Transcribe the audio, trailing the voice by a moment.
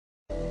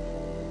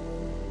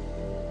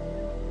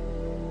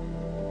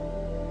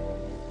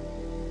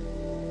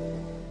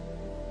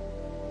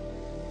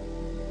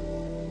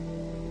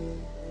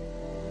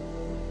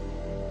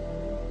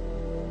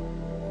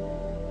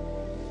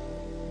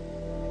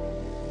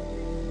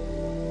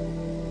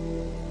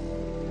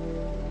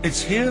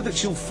It's here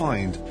that you'll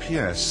find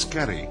Pierre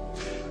Scarry.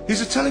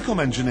 He's a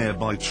telecom engineer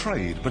by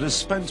trade, but has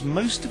spent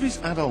most of his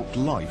adult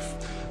life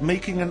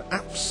making an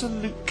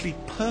absolutely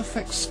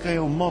perfect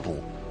scale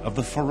model of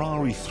the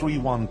Ferrari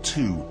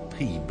 312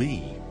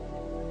 PB.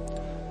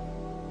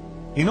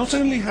 He not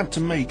only had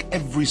to make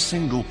every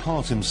single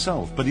part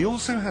himself, but he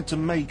also had to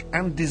make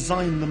and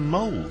design the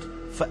mould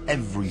for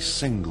every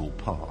single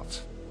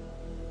part.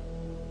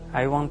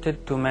 I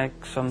wanted to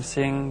make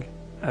something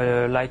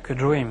like a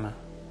dream.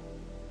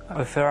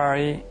 A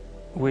Ferrari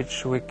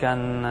which we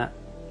can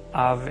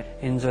have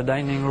in the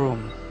dining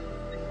room.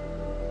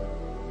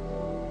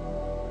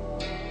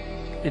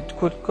 It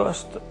could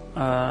cost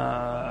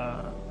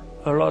a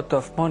lot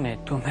of money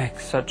to make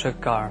such a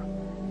car.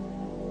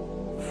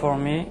 For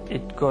me,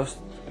 it cost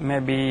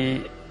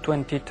maybe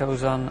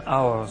 20,000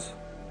 hours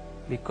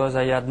because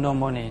I had no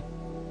money.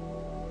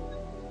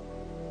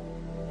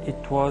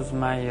 It was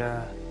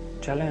my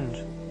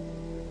challenge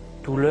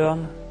to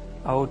learn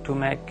how to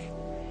make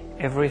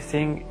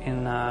everything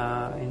in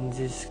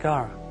this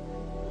car.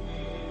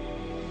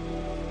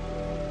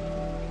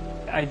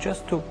 I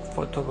just took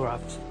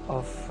photographs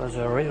of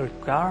the real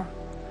car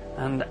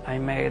and I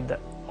made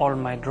all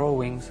my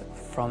drawings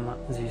from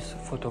this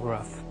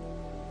photograph.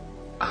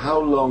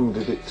 How long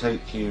did it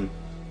take you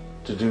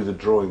to do the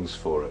drawings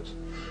for it?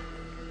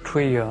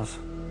 3 years.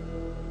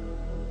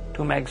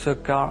 To make the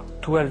car,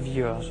 12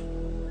 years.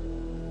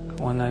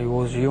 When I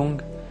was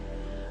young,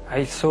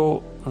 I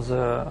saw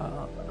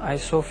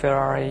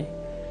Ferrari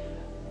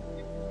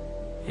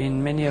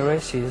in many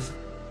races,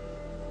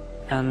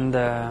 and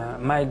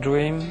my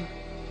dream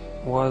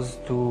was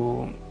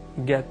to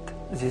get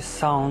this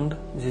sound,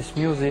 this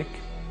music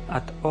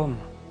at home.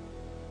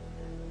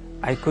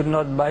 I could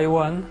not buy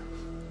one,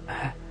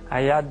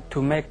 I had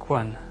to make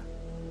one.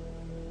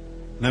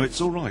 No,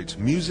 it's all right.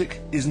 Music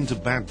isn't a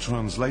bad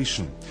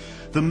translation.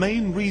 The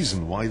main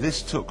reason why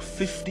this took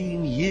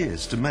 15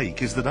 years to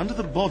make is that under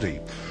the body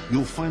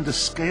you'll find a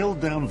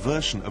scaled-down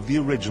version of the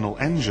original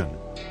engine,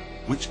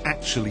 which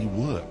actually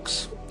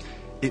works.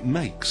 It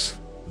makes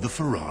the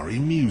Ferrari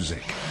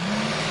music.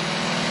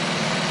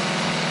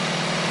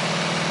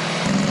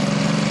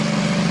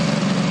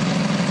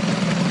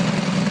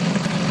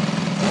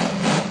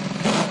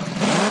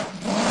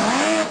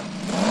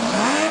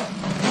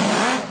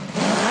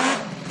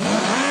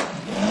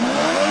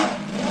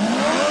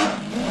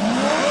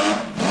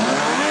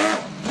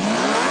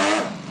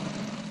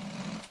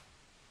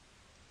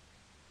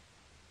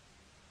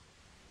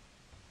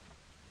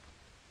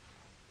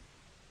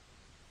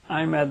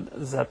 I made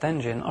that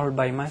engine all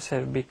by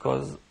myself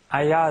because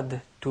I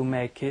had to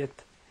make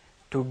it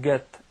to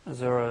get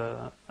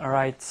the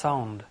right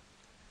sound.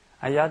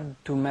 I had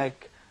to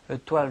make a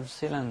 12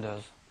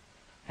 cylinders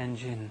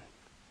engine.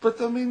 But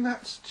I mean,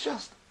 that's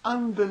just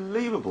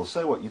unbelievable.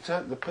 So what, you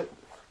turn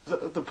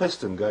the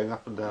piston going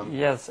up and down?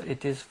 Yes,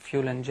 it is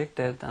fuel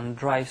injected and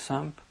dry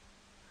sump.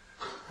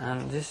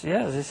 And this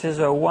is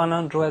a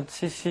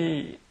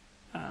 100cc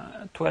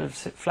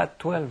flat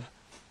 12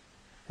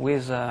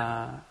 with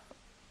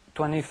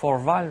 24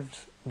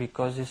 valves,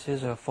 because this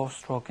is a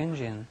 4-stroke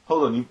engine.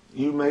 Hold on,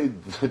 you made,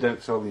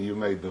 don't tell me you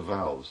made the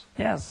valves.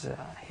 Yes,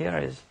 here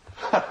is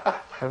a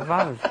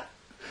valve.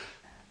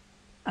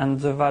 And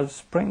the valve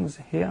springs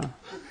here.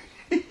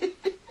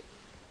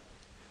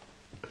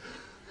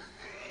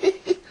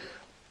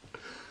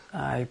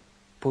 I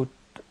put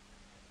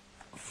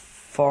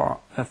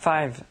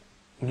 5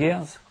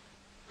 gears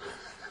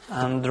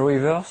and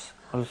reverse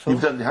also.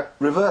 You've done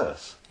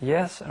reverse?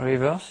 Yes,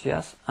 reverse,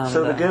 yes. And,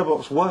 so the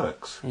gearbox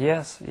works?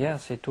 Yes,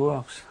 yes, it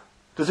works.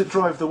 Does it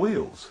drive the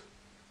wheels?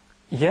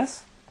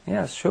 Yes,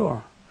 yes,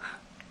 sure.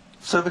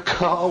 So the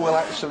car will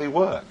actually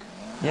work?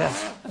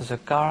 Yes, the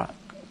car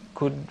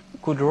could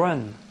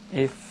run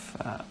if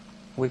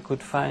we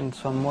could find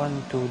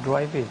someone to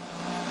drive it.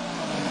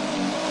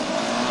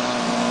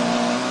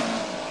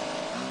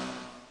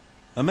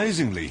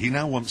 Amazingly, he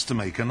now wants to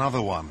make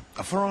another one.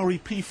 A Ferrari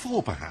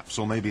P4 perhaps,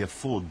 or maybe a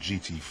Ford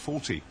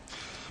GT40.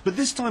 But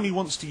this time he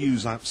wants to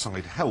use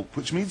outside help,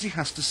 which means he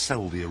has to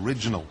sell the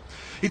original.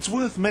 It's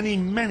worth many,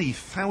 many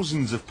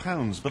thousands of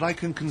pounds, but I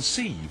can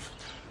conceive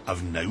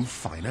of no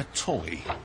finer toy.